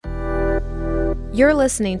You're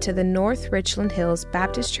listening to the North Richland Hills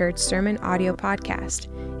Baptist Church Sermon Audio Podcast.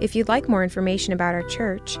 If you'd like more information about our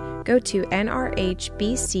church, go to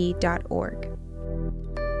nrhbc.org.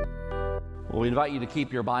 Well, we invite you to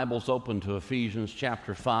keep your Bibles open to Ephesians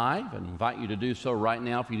chapter 5 and invite you to do so right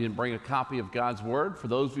now if you didn't bring a copy of God's Word. For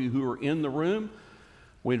those of you who are in the room,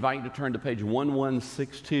 we invite you to turn to page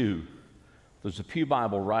 1162. There's a pew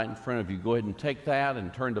Bible right in front of you. Go ahead and take that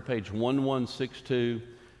and turn to page 1162,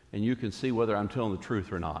 and you can see whether I'm telling the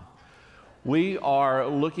truth or not. We are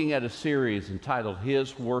looking at a series entitled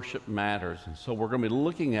His Worship Matters, and so we're going to be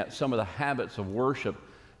looking at some of the habits of worship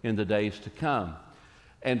in the days to come.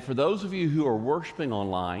 And for those of you who are worshiping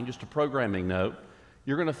online, just a programming note,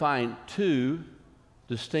 you're going to find two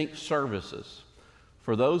distinct services.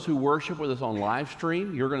 For those who worship with us on live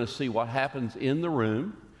stream, you're going to see what happens in the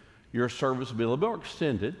room. Your service will be a little more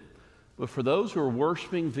extended. But for those who are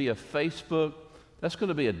worshiping via Facebook, that's going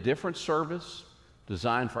to be a different service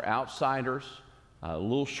designed for outsiders, a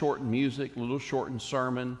little shortened music, a little shortened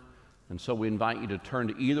sermon. And so we invite you to turn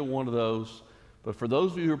to either one of those. But for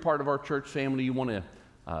those of you who are part of our church family, you want to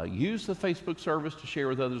use the Facebook service to share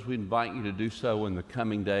with others, we invite you to do so in the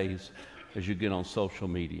coming days as you get on social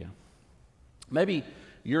media. Maybe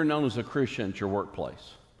you're known as a Christian at your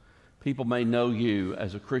workplace. People may know you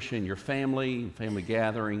as a Christian in your family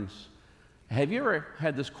gatherings. Have you ever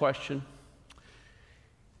had this question?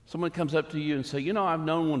 Someone comes up to you and say, you know, I've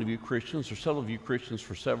known one of you Christians or several of you Christians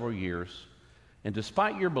for several years, and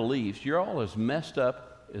despite your beliefs, you're all as messed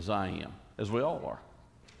up as I am, as we all are.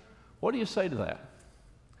 What do you say to that?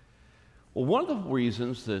 Well, one of the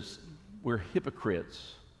reasons that we're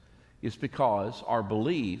hypocrites is because our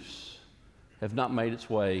beliefs have not made its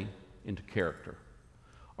way into character.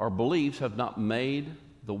 Our beliefs have not made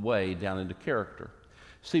the way down into character.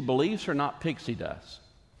 See, beliefs are not pixie dust.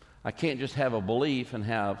 I can't just have a belief and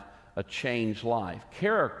have a changed life.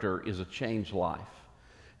 Character is a changed life.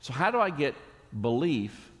 So how do I get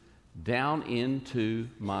belief down into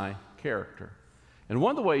my character? And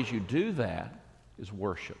one of the ways you do that is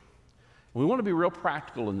worship. We want to be real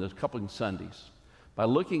practical in this couple of Sundays by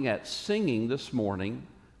looking at singing this morning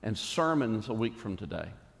and sermons a week from today.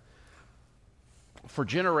 For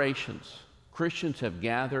generations, Christians have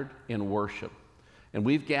gathered in worship, and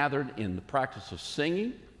we've gathered in the practice of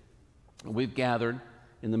singing, and we've gathered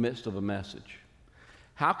in the midst of a message.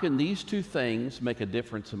 How can these two things make a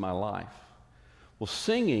difference in my life? Well,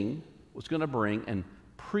 singing was going to bring, and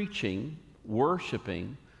preaching,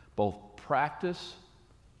 worshiping, both practice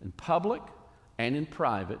in public and in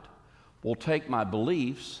private, will take my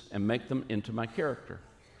beliefs and make them into my character.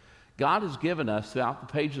 God has given us throughout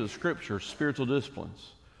the pages of Scripture spiritual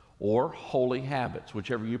disciplines or holy habits,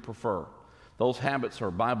 whichever you prefer. Those habits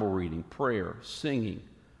are Bible reading, prayer, singing,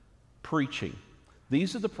 preaching.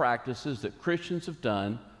 These are the practices that Christians have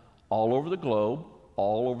done all over the globe,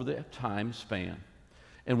 all over the time span.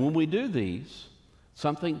 And when we do these,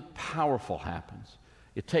 something powerful happens.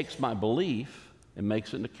 It takes my belief and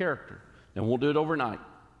makes it into character. And we'll do it overnight.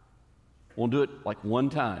 We'll do it like one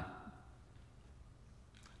time.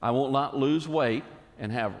 I will not lose weight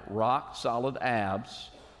and have rock-solid abs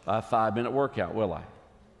by a 5-minute workout, will I?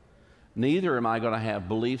 Neither am I going to have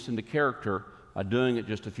beliefs into character by doing it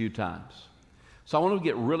just a few times. So I want to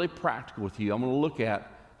get really practical with you. I'm going to look at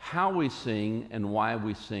how we sing and why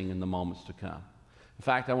we sing in the moments to come. In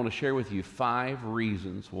fact, I want to share with you 5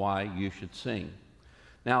 reasons why you should sing.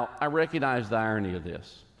 Now, I recognize the irony of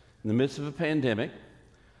this. In the midst of a pandemic,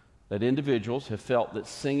 that individuals have felt that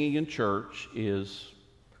singing in church is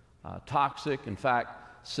toxic. In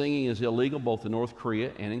fact, singing is illegal both in North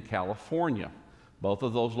Korea and in California. Both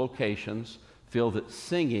of those locations feel that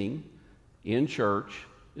singing in church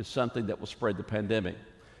is something that will spread the pandemic.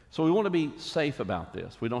 So we want to be safe about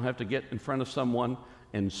this. We don't have to get in front of someone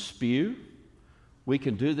and spew. We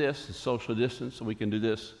can do this in social distance, and we can do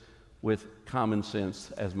this with common sense,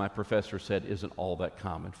 as my professor said, isn't all that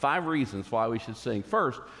common. 5 reasons why we should sing.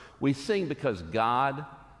 First, we sing because God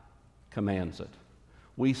commands it.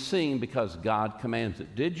 We sing because God commands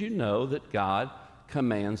it. Did you know that God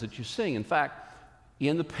commands that you sing? In fact,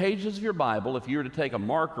 in the pages of your Bible, if you were to take a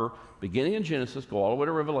marker beginning in Genesis, go all the way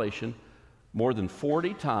to Revelation, more than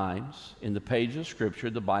 40 times in the pages of Scripture,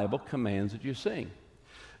 the Bible commands that you sing.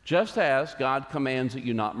 Just as God commands that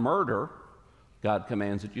you not murder, God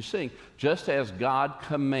commands that you sing. Just as God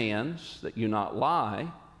commands that you not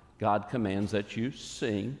lie, God commands that you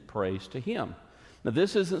sing praise to Him. Now,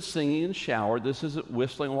 this isn't singing in the shower. This isn't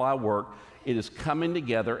whistling while I work. It is coming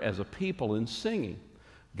together as a people in singing.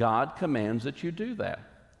 God commands that you do that.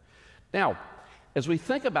 Now, as we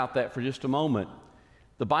think about that for just a moment,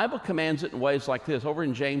 The Bible commands it in ways like this. Over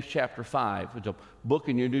in James chapter 5, it's a book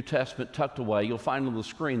in your New Testament tucked away. You'll find on the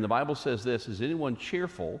screen. The Bible says this, is anyone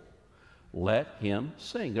cheerful? Let him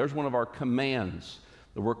sing. There's one of our commands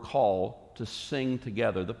that we're called to sing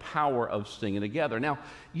together, the power of singing together. Now,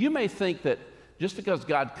 you may think that just because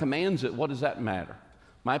God commands it, what does that matter?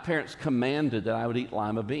 My parents commanded that I would eat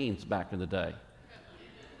lima beans back in the day.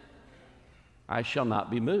 I shall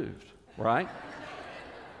not be moved, right?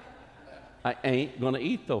 I ain't going to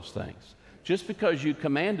eat those things. Just because you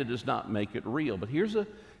command it does not make it real. But here's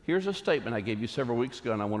a statement I gave you several weeks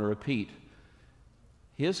ago, and I want to repeat.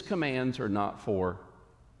 His commands are not for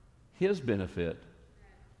his benefit.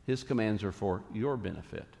 His commands are for your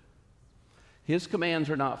benefit. His commands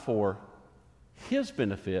are not for his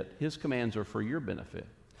benefit. His commands are for your benefit.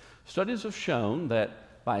 Studies have shown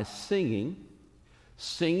that by singing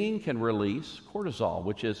can release cortisol,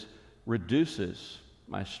 which reduces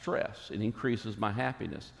my stress. It increases my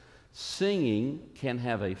happiness. Singing can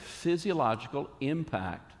have a physiological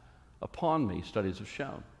impact upon me, studies have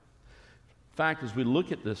shown. In fact, as we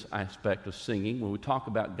look at this aspect of singing, when we talk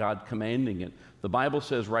about God commanding it, the Bible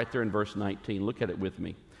says right there in verse 19, look at it with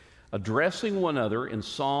me, addressing one another in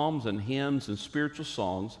psalms and hymns and spiritual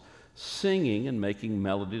songs, singing and making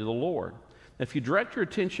melody to the Lord. Now, if you direct your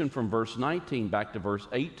attention from verse 19 back to verse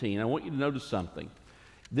 18, I want you to notice something.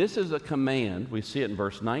 This is a command. We see it in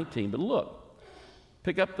verse 19, but look,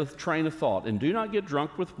 pick up the train of thought. And do not get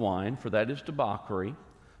drunk with wine, for that is debauchery,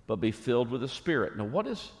 but be filled with the Spirit. Now, what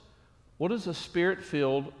does a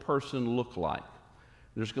Spirit-filled person look like?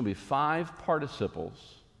 There's going to be 5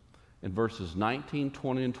 participles in verses 19,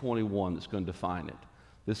 20, and 21 that's going to define it.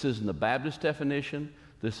 This isn't the Baptist definition.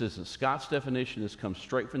 This isn't Scott's definition. This comes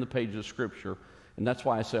straight from the pages of Scripture. And that's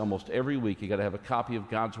why I say almost every week you got to have a copy of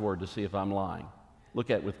God's Word to see if I'm lying. Look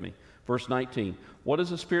at it with me. Verse 19. What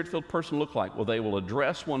does a Spirit-filled person look like? Well, they will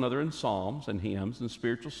address one another in psalms and hymns and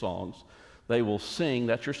spiritual songs. They will sing.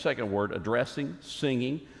 That's your second word, addressing,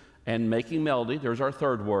 singing, and making melody. There's our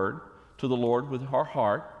third word, to the Lord with our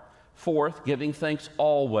heart. Fourth, giving thanks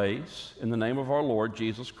always in the name of our Lord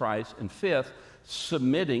Jesus Christ. And fifth,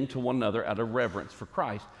 submitting to one another out of reverence for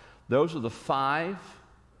Christ. Those are the five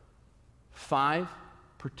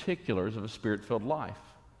particulars of a Spirit-filled life.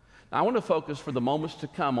 Now, I want to focus for the moments to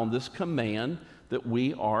come on this command that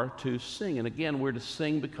we are to sing. And again, we're to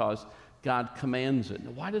sing because God commands it.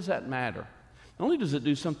 Now, why does that matter? Not only does it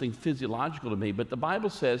do something physiological to me, but the Bible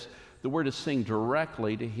says that we're to sing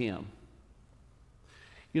directly to Him.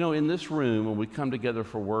 You know, in this room, when we come together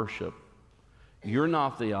for worship, you're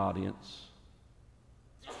not the audience.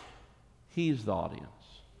 He's the audience.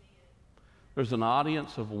 There's an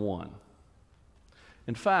audience of one.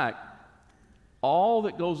 In fact, all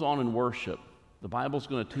that goes on in worship, the Bible's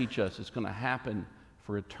going to teach us, it's going to happen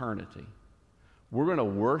for eternity. We're going to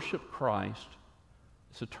worship Christ.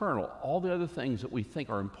 It's eternal. All the other things that we think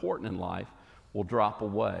are important in life will drop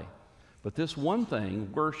away. But this one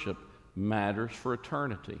thing, worship, matters for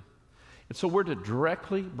eternity. And so we're to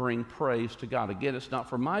directly bring praise to God. Again, it's not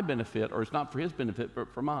for my benefit, or it's not for His benefit,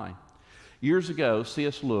 but for mine. Years ago,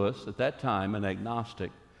 C.S. Lewis, at that time an agnostic,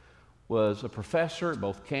 was a professor at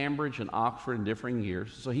both Cambridge and Oxford in differing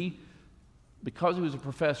years. So because he was a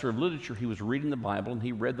professor of literature, he was reading the Bible, and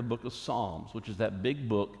he read the book of Psalms, which is that big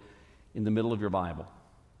book in the middle of your Bible.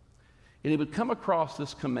 And he would come across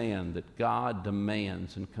this command that God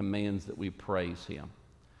demands and commands that we praise Him.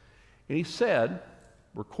 And he said,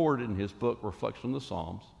 recorded in his book, Reflection on the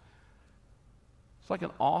Psalms, it's like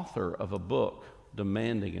an author of a book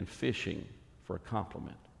demanding and fishing for a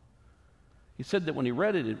compliment. He said that when he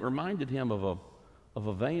read it, it reminded him of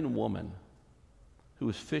a vain woman who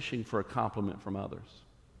was fishing for a compliment from others.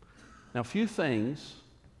 Now, few things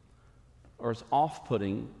are as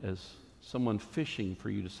off-putting as someone fishing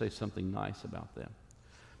for you to say something nice about them.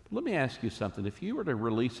 But let me ask you something. If you were to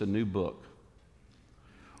release a new book,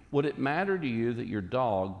 would it matter to you that your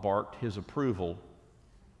dog barked his approval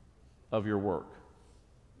of your work?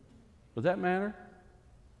 Would that matter?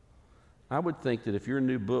 I would think that if your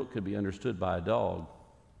new book could be understood by a dog,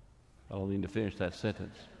 I don't need to finish that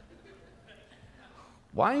sentence.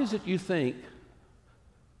 Why is it you think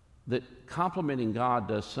that complimenting God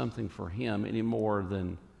does something for Him any more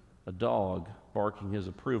than a dog barking his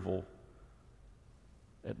approval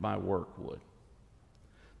at my work would?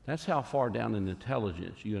 That's how far down in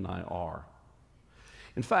intelligence you and I are.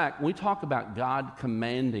 In fact, when we talk about God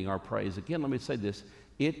commanding our praise, again, let me say this,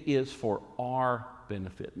 it is for our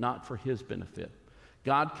benefit, not for His benefit.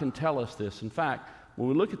 God can tell us this. In fact, when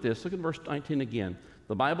we look at this, look at verse 19 again.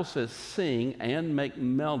 The Bible says, sing and make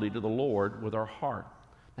melody to the Lord with our heart.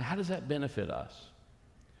 Now, how does that benefit us?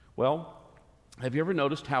 Well, Have you ever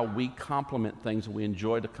noticed how we compliment things that we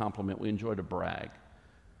enjoy to compliment, we enjoy to brag?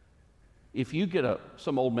 If you get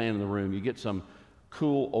some old man in the room, you get some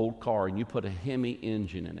cool old car and you put a Hemi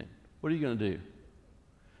engine in it, what are you going to do?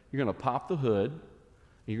 You're going to pop the hood, and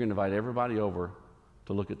you're going to invite everybody over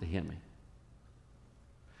to look at the Hemi.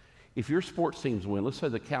 If your sports teams win, let's say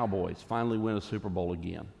the Cowboys finally win a Super Bowl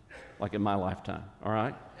again, like in my lifetime, all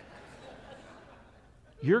right?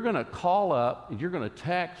 You're going to call up, and you're going to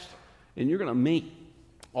text, and you're going to meet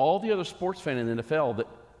all the other sports fans in the NFL that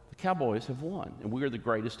the Cowboys have won, and we are the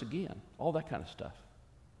greatest again, all that kind of stuff.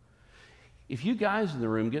 If you guys in the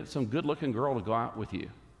room get some good-looking girl to go out with you,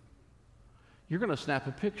 you're going to snap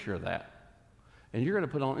a picture of that, and you're going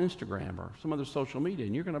to put it on Instagram or some other social media,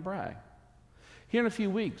 and you're going to brag. Here in a few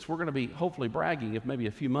weeks, we're going to be hopefully bragging, if maybe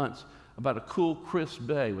a few months, about a cool, crisp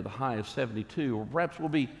day with a high of 72, or perhaps we'll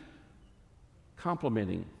be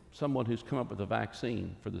complimenting someone who's come up with a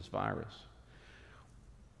vaccine for this virus.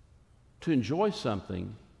 To enjoy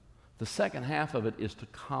something, the second half of it is to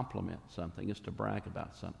compliment something, is to brag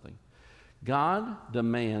about something. God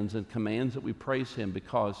demands and commands that we praise Him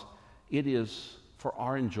because it is for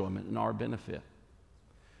our enjoyment and our benefit.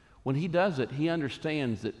 When He does it, He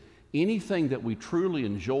understands that anything that we truly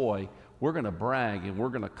enjoy, we're going to brag and we're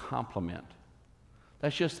going to compliment.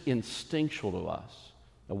 That's just instinctual to us.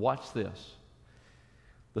 Now watch this.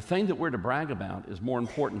 The thing that we're to brag about is more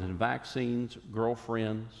important than vaccines,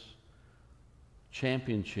 girlfriends,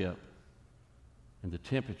 championship, and the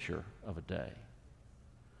temperature of a day.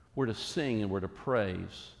 We're to sing and we're to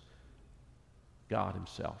praise God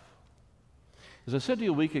Himself. As I said to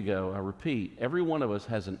you a week ago, I repeat, every one of us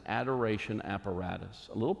has an adoration apparatus,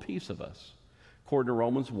 a little piece of us. According to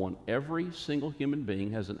Romans 1, every single human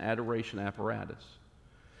being has an adoration apparatus.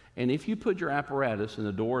 And if you put your apparatus in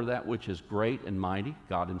the door of that which is great and mighty,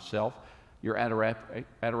 God Himself, your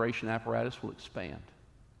adoration apparatus will expand.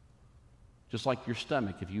 Just like your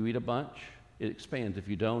stomach, if you eat a bunch, it expands. If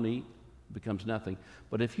you don't eat, it becomes nothing.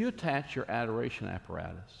 But if you attach your adoration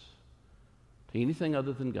apparatus to anything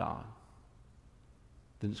other than God,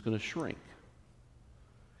 then it's going to shrink.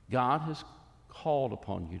 God has called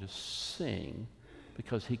upon you to sing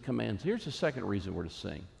because He commands. Here's the second reason we're to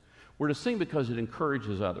sing. We're to sing because it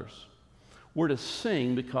encourages others. We're to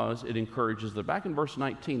sing because it encourages them. Back in verse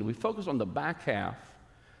 19, we focus on the back half.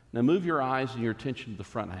 Now move your eyes and your attention to the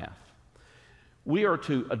front half. We are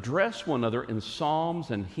to address one another in psalms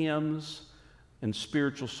and hymns and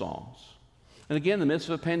spiritual songs. And again, in the midst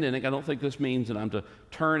of a pandemic, I don't think this means that I'm to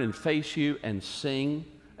turn and face you and sing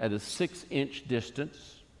at a 6-inch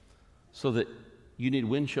distance so that you need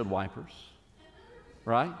windshield wipers,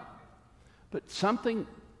 right? But something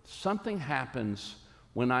happens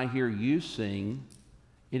when I hear you sing.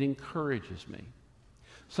 It encourages me.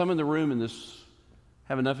 Some in the room in this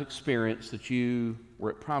have enough experience that you were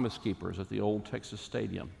at Promise Keepers at the old Texas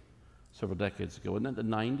Stadium several decades ago. Isn't that the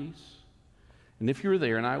 90s? And if you were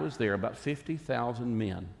there, and I was there, about 50,000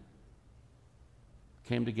 men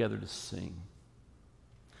came together to sing.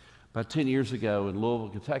 About 10 years ago in Louisville,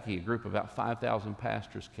 Kentucky, a group of about 5,000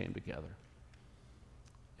 pastors came together.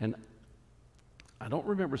 And I don't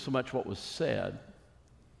remember so much what was said.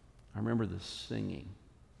 I remember the singing.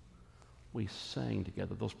 We sang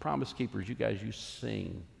together. Those Promise Keepers, you guys, you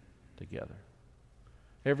sing together.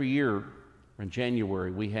 Every year in January,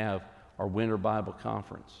 we have our Winter Bible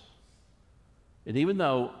Conference. And even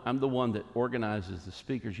though I'm the one that organizes the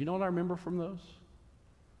speakers, you know what I remember from those?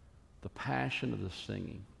 The passion of the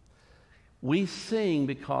singing. We sing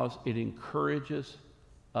because it encourages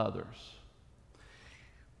others.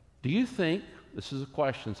 Do you think, this is a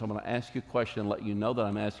question, so I'm going to ask you a question and let you know that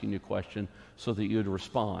I'm asking you a question so that you'd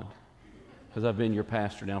respond. Because I've been your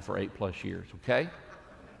pastor now for 8+ years, okay?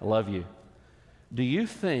 I love you. Do you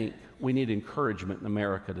think we need encouragement in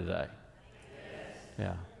America today? Yes.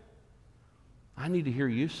 Yeah. I need to hear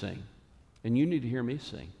you sing, and you need to hear me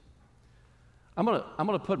sing. I'm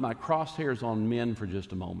gonna put my crosshairs on men for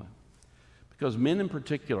just a moment, because men in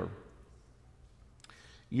particular,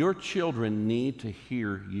 your children need to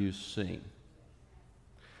hear you sing.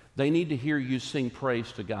 They need to hear you sing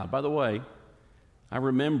praise to God. By the way, I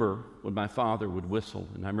remember when my father would whistle,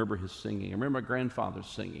 and I remember his singing. I remember my grandfather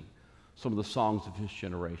singing some of the songs of his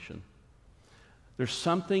generation. There's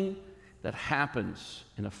something that happens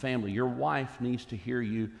in a family. Your wife needs to hear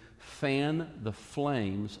you fan the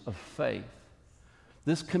flames of faith.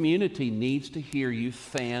 This community needs to hear you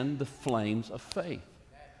fan the flames of faith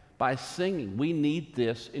by singing. We need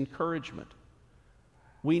this encouragement.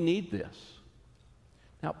 We need this.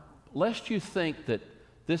 Now, lest you think that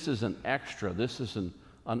this is an extra, this is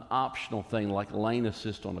an optional thing like lane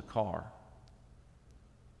assist on a car.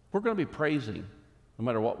 We're going to be praising no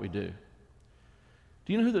matter what we do.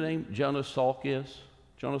 Do you know who the name Jonas Salk is?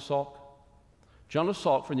 Jonas Salk? Jonas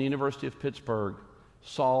Salk from the University of Pittsburgh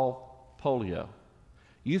solved polio.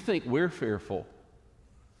 You think we're fearful.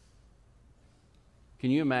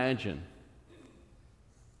 Can you imagine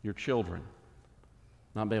your children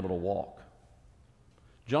not being able to walk?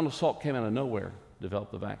 Jonas Salk came out of nowhere,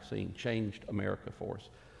 developed the vaccine, changed America for us.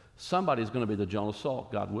 Somebody's going to be the Jonas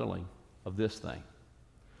Salk, God willing, of this thing.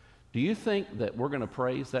 Do you think that we're going to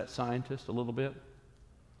praise that scientist a little bit?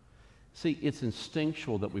 See, it's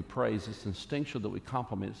instinctual that we praise. It's instinctual that we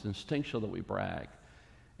compliment. It's instinctual that we brag.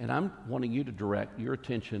 And I'm wanting you to direct your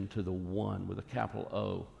attention to the one with a capital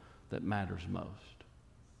O that matters most,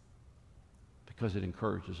 because it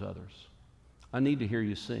encourages others. I need to hear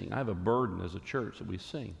you sing. I have a burden as a church that we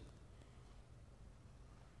sing.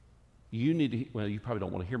 You need to, well, you probably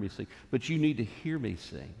don't want to hear me sing, but you need to hear me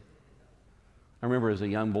sing. I remember as a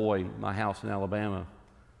young boy, my house in Alabama,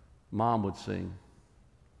 Mom would sing,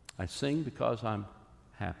 I sing because I'm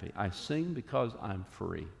happy. I sing because I'm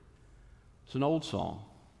free. It's an old song,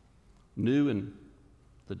 new in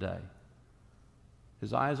the day.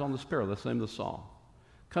 His eye is on the sparrow, that's the name of the song.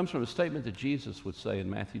 Comes from a statement that Jesus would say in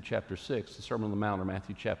Matthew chapter 6, the Sermon on the Mount, or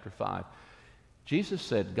Matthew chapter 5. Jesus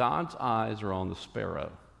said, God's eyes are on the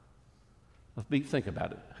sparrow. Think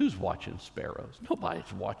about it. Who's watching sparrows?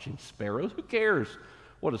 Nobody's watching sparrows. Who cares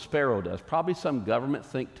what a sparrow does? Probably some government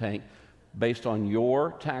think tank based on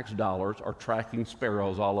your tax dollars are tracking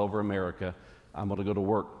sparrows all over America. I'm going to go to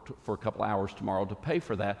work for a couple hours tomorrow to pay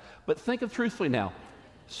for that. But think of truthfully now,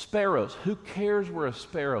 sparrows. Who cares where a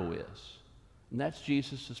sparrow is? And that's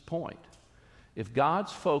Jesus' point. If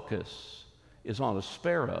God's focus is on a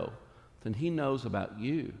sparrow, then he knows about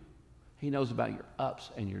you. He knows about your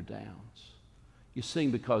ups and your downs. You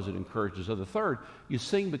sing because it encourages others. Third, you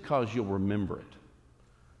sing because you'll remember it.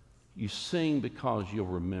 You sing because you'll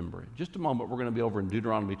remember it. Just a moment, we're going to be over in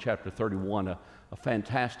Deuteronomy chapter 31, a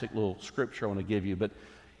fantastic little scripture I want to give you. But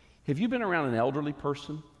have you been around an elderly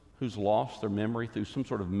person who's lost their memory through some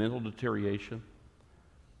sort of mental deterioration?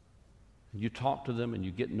 You talk to them and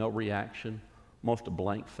you get no reaction, almost a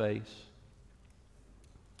blank face.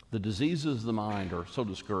 The diseases of the mind are so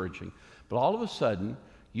discouraging. But all of a sudden,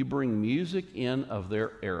 you bring music in of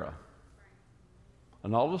their era.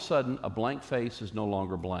 And all of a sudden, a blank face is no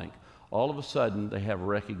longer blank. All of a sudden, they have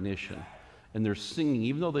recognition. And they're singing,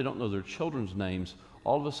 even though they don't know their children's names,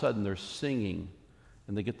 all of a sudden they're singing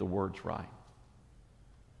and they get the words right.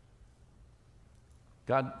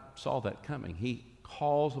 God saw that coming. He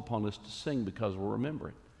calls upon us to sing because we'll remember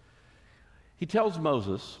it. He tells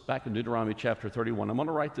Moses, back in Deuteronomy chapter 31, I'm going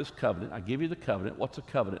to write this covenant. I give you the covenant. What's a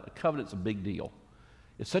covenant? A covenant's a big deal.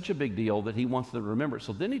 It's such a big deal that he wants them to remember it.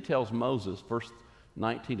 So then he tells Moses, verse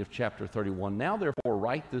 19 of chapter 31, now therefore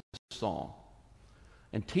write this song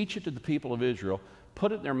and teach it to the people of Israel.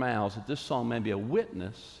 Put it in their mouths that this song may be a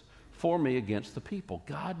witness for me against the people.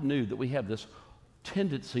 God knew that we have this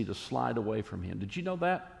tendency to slide away from him. Did you know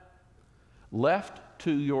that? Left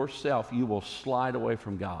to yourself, you will slide away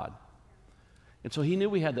from God. And so he knew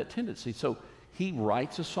we had that tendency. So he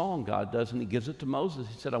writes a song, God does, and he gives it to Moses.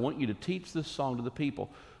 He said, I want you to teach this song to the people.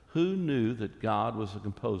 Who knew that God was a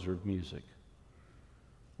composer of music?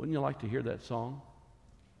 Wouldn't you like to hear that song?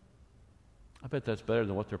 I bet that's better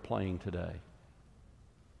than what they're playing today.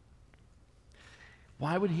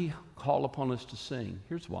 Why would he call upon us to sing?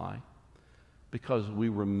 Here's why. Because we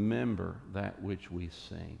remember that which we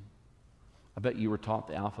sing. I bet you were taught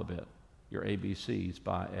the alphabet, your ABCs,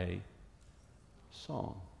 by a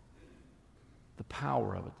song. The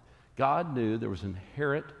power of it. God knew there was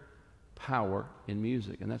inherent power in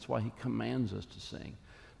music, and that's why he commands us to sing.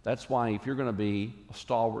 That's why if you're going to be a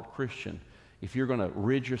stalwart Christian, if you're going to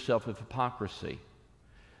rid yourself of hypocrisy,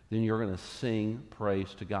 then you're going to sing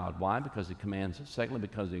praise to God. Why? Because he commands it. Secondly,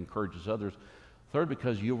 because he encourages others. Third,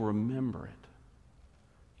 because you'll remember it.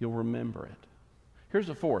 You'll remember it. Here's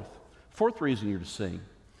the fourth reason you're to sing.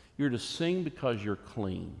 You're to sing because you're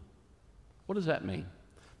clean. What does that mean?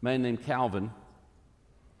 A man named Calvin.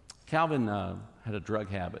 Calvin had a drug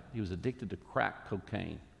habit. He was addicted to crack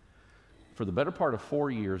cocaine. For the better part of 4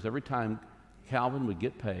 years, every time Calvin would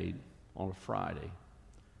get paid on a Friday,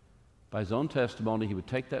 by his own testimony, he would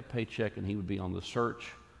take that paycheck and he would be on the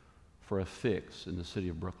search for a fix in the city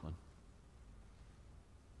of Brooklyn.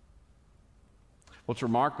 What's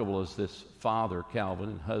remarkable is this father, Calvin,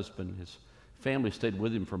 and husband, his family stayed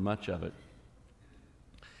with him for much of it.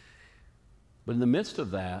 But in the midst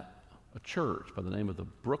of that, a church by the name of the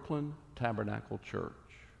Brooklyn Tabernacle Church.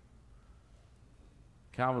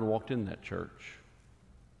 Calvin walked in that church.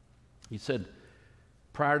 He said,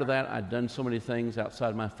 Prior to that, I'd done so many things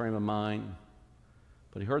outside my frame of mind.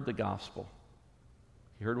 But he heard the gospel.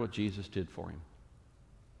 He heard what Jesus did for him.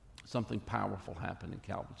 Something powerful happened in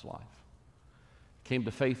Calvin's life. He came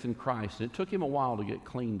to faith in Christ, and it took him a while to get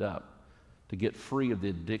cleaned up, to get free of the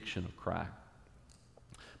addiction of crack.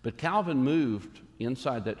 But Calvin moved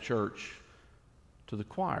inside that church to the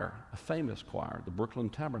choir, a famous choir, the Brooklyn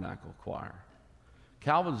Tabernacle Choir.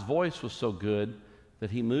 Calvin's voice was so good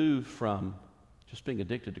that he moved from just being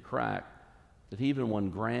addicted to crack that he even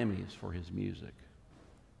won Grammys for his music.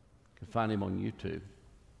 You can find him on YouTube.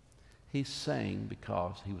 He sang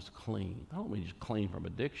because he was clean. I don't mean just clean from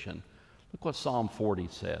addiction. Look what Psalm 40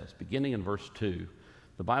 says, beginning in verse 2.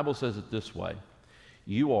 The Bible says it this way.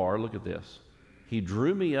 You are, look at this, he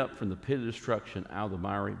drew me up from the pit of destruction out of the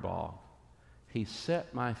miry bog. He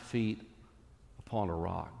set my feet upon a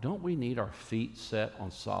rock. Don't we need our feet set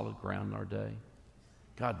on solid ground in our day?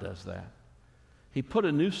 God does that. He put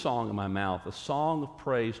a new song in my mouth, a song of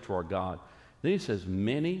praise to our God. Then he says,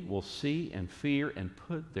 many will see and fear and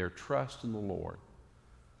put their trust in the Lord.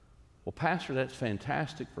 Well, Pastor, that's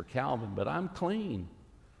fantastic for Calvin, but I'm clean.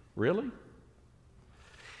 Really?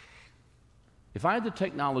 If I had the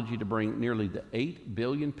technology to bring nearly the 8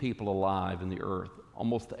 billion people alive in the earth,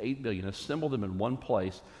 almost the 8 billion, assemble them in one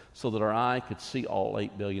place so that our eye could see all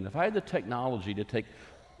 8 billion, if I had the technology to take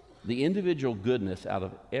the individual goodness out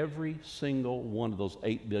of every single one of those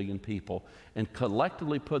 8 billion people and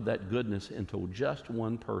collectively put that goodness into just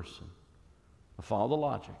one person, follow the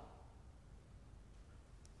logic,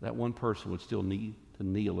 that one person would still need to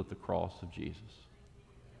kneel at the cross of Jesus.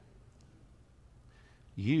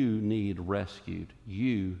 You need rescued.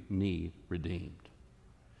 You need redeemed.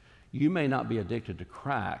 You may not be addicted to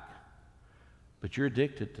crack, but you're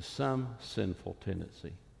addicted to some sinful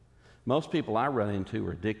tendency. Most people I run into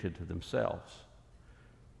are addicted to themselves.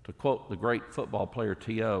 To quote the great football player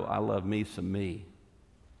T.O., I love me some me.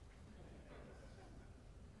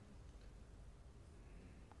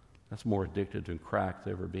 That's more addicted than crack's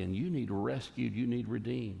ever been. You need rescued. You need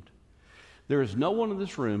redeemed. There is no one in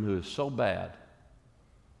this room who is so bad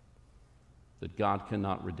that God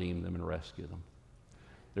cannot redeem them and rescue them.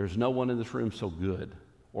 There's no one in this room so good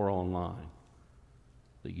or online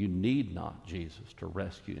that you need not Jesus to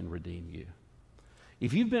rescue and redeem you.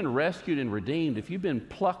 If you've been rescued and redeemed, if you've been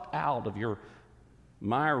plucked out of your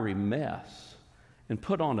miry mess and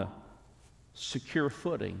put on a secure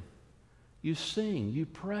footing, you sing, you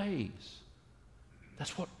praise.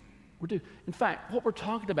 That's what we're doing. In fact, what we're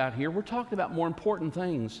talking about here, we're talking about more important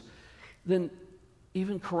things than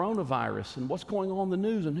even coronavirus and what's going on in the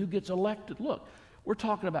news and who gets elected. Look, we're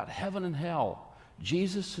talking about heaven and hell,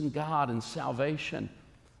 Jesus and God and salvation.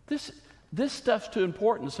 This stuff's too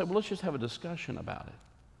important to say, well, let's just have a discussion about it.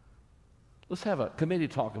 Let's have a committee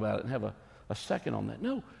talk about it and have a second on that.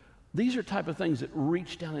 No, these are type of things that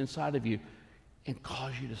reach down inside of you and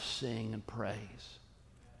cause you to sing and praise.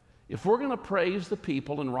 If we're going to praise the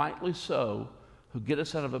people, and rightly so, who get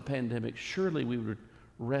us out of a pandemic, surely we would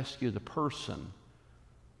rescue the person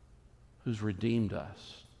who's redeemed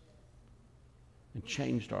us and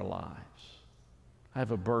changed our lives. I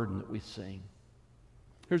have a burden that we sing.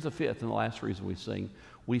 Here's the fifth and the last reason we sing.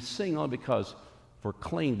 We sing only because we're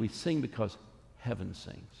clean. We sing because heaven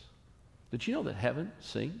sings. Did you know that heaven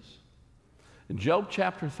sings? In Job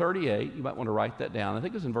chapter 38, you might want to write that down. I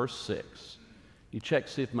think it's in verse 6. You check,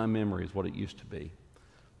 see if my memory is what it used to be.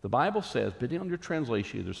 The Bible says, depending on your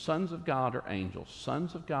translation, either sons of God or angels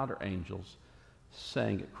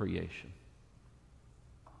sang at creation.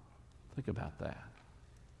 Think about that.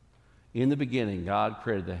 In the beginning, God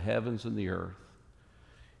created the heavens and the earth.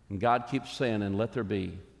 And God keeps saying, and let there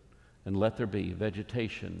be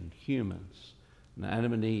vegetation, humans, and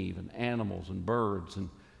Adam and Eve, and animals and birds, and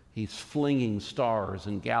he's flinging stars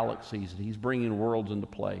and galaxies, and he's bringing worlds into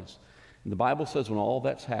place. And the Bible says when all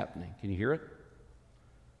that's happening, can you hear it?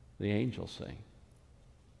 The angels sing.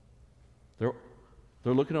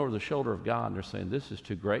 They're looking over the shoulder of God, and they're saying, this is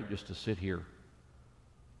too great just to sit here.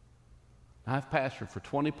 I've pastored for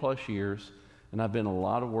 20 plus years, and I've been in a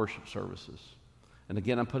lot of worship services. And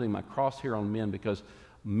again, I'm putting my cross here on men because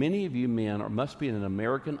many of you men must be in an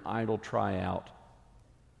American Idol tryout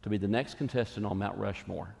to be the next contestant on Mount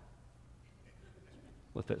Rushmore.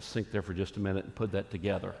 Let that sink there for just a minute and put that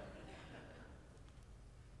together.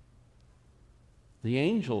 The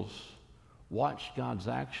angels watched God's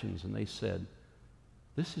actions and they said,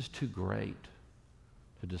 this is too great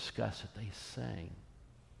to discuss it. They sang.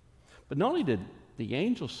 But not only did the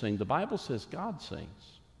angels sing, the Bible says God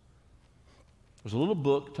sings. There's a little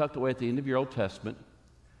book tucked away at the end of your Old Testament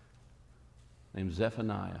named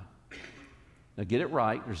Zephaniah. Now get it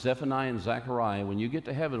right. There's Zephaniah and Zechariah. When you get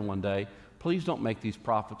to heaven one day, please don't make these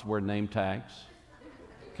prophets wear name tags.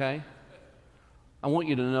 Okay? I want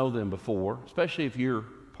you to know them before, especially if you're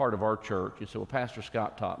part of our church. You say, well, Pastor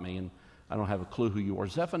Scott taught me, and I don't have a clue who you are.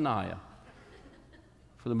 Zephaniah.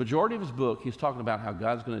 For the majority of his book, he's talking about how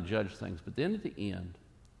God's going to judge things. But then at the end,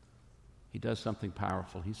 he does something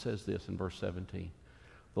powerful. He says this in verse 17.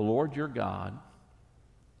 The Lord your God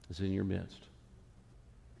is in your midst.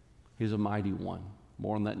 He's a mighty one.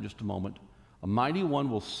 More on that in just a moment. A mighty one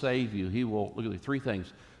will save you. He will, look at the three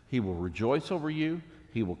things. He will rejoice over you.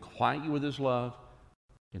 He will quiet you with his love.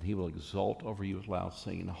 And he will exult over you with loud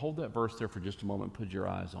singing. Now hold that verse there for just a moment and put your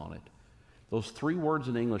eyes on it. Those three words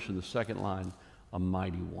in English in the second line, a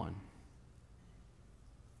mighty one.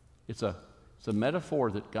 It's a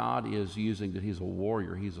metaphor that God is using, that he's a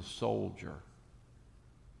warrior, he's a soldier.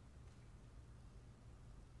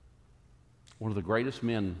 One of the greatest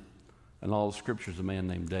men in all the scriptures is a man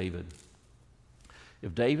named David.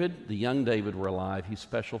 If David, the young David, were alive, he's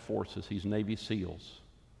special forces, he's Navy SEALs.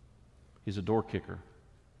 He's a door kicker.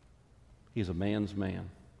 He's a man's man.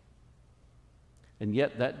 And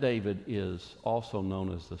yet that David is also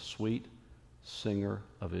known as the sweet singer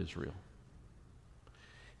of Israel.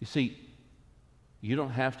 You see, you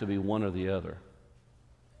don't have to be one or the other.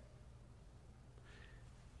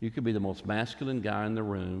 You could be the most masculine guy in the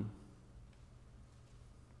room.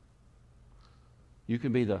 You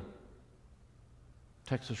can be the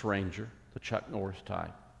Texas Ranger, the Chuck Norris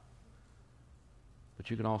type. But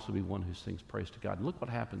you can also be one who sings praise to God. And look what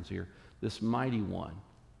happens here. This mighty one,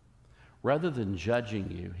 rather than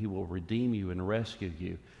judging you, he will redeem you and rescue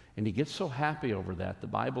you. And he gets so happy over that. The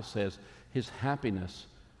Bible says his happiness,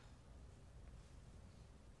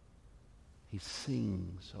 he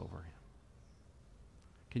sings over him.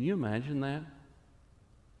 Can you imagine that?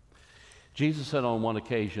 Jesus said on one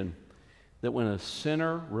occasion that when a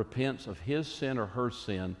sinner repents of his sin or her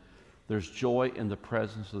sin, there's joy in the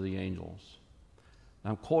presence of the angels.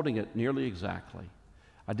 Now, I'm quoting it nearly exactly.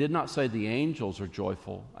 I did not say the angels are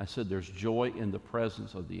joyful. I said there's joy in the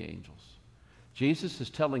presence of the angels. Jesus is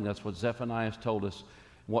telling us what Zephaniah has told us,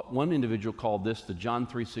 what one individual called this, the John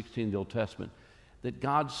 3:16 of the Old Testament, that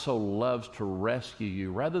God so loves to rescue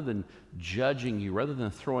you, rather than judging you, rather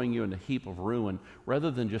than throwing you in a heap of ruin,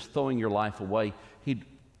 rather than just throwing your life away, he'd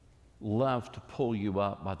love to pull you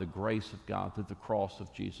up by the grace of God through the cross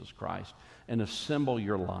of Jesus Christ and assemble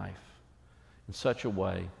your life in such a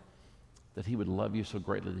way that he would love you so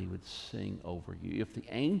greatly that he would sing over you. If the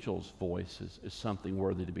angel's voice is something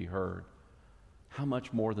worthy to be heard, how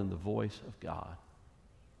much more than the voice of God?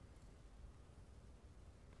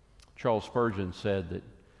 Charles Spurgeon said that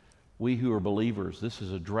we who are believers, this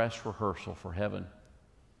is a dress rehearsal for heaven.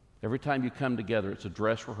 Every time you come together, it's a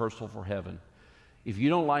dress rehearsal for heaven. If you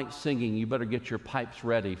don't like singing, you better get your pipes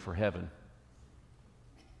ready for heaven.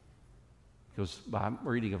 Because by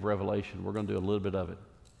reading of Revelation, we're going to do a little bit of it.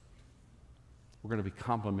 We're going to be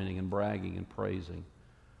complimenting and bragging and praising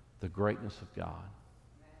the greatness of God.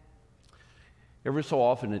 Every so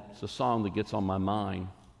often, it's a song that gets on my mind.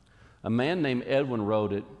 A man named Edwin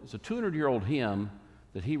wrote it. It's a 200-year-old hymn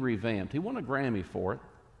that he revamped. He won a Grammy for it.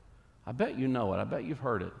 I bet you know it. I bet you've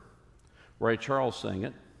heard it. Ray Charles sang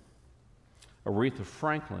it. Aretha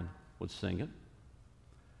Franklin would sing it.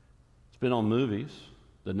 It's been on movies,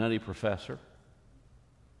 The Nutty Professor,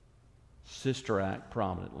 Sister Act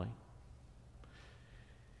prominently.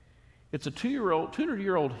 It's a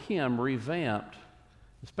 200-year-old hymn revamped.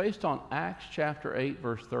 It's based on Acts chapter 8,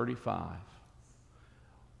 verse 35.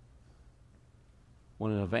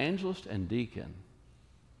 When an evangelist and deacon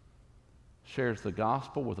shares the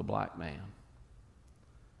gospel with a black man,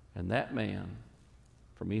 and that man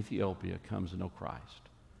from Ethiopia comes to know Christ.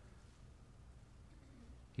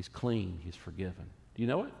 He's clean, he's forgiven. Do you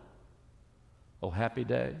know it? Oh, happy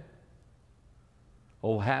day.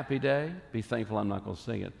 Oh, happy day. Be thankful I'm not going to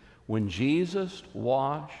sing it. When Jesus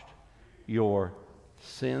washed your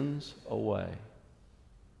sins away.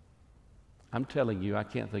 I'm telling you, I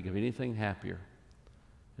can't think of anything happier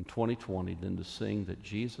in 2020 than to sing that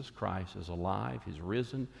Jesus Christ is alive, he's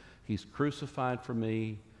risen, he's crucified for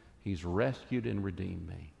me, he's rescued and redeemed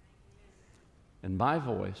me. And my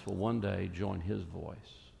voice will one day join his voice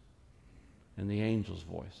and the angels'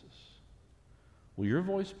 voices. Will your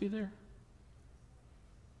voice be there?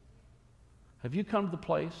 Have you come to the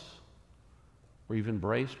place where you've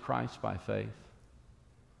embraced Christ by faith?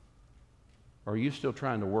 Or are you still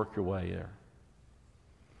trying to work your way there?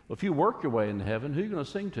 Well, if you work your way into heaven, who are you going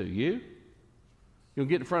to sing to? You? You'll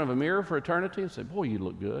get in front of a mirror for eternity and say, boy, you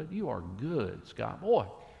look good. You are good, Scott. Boy,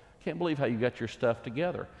 can't believe how you got your stuff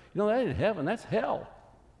together. You know, that ain't heaven, that's hell.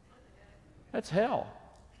 That's hell.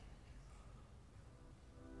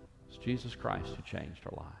 It's Jesus Christ who changed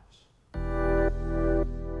our lives.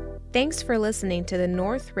 Thanks for listening to the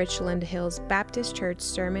North Richland Hills Baptist Church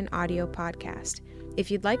Sermon Audio Podcast. If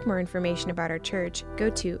you'd like more information about our church, go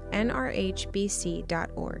to nrhbc.org.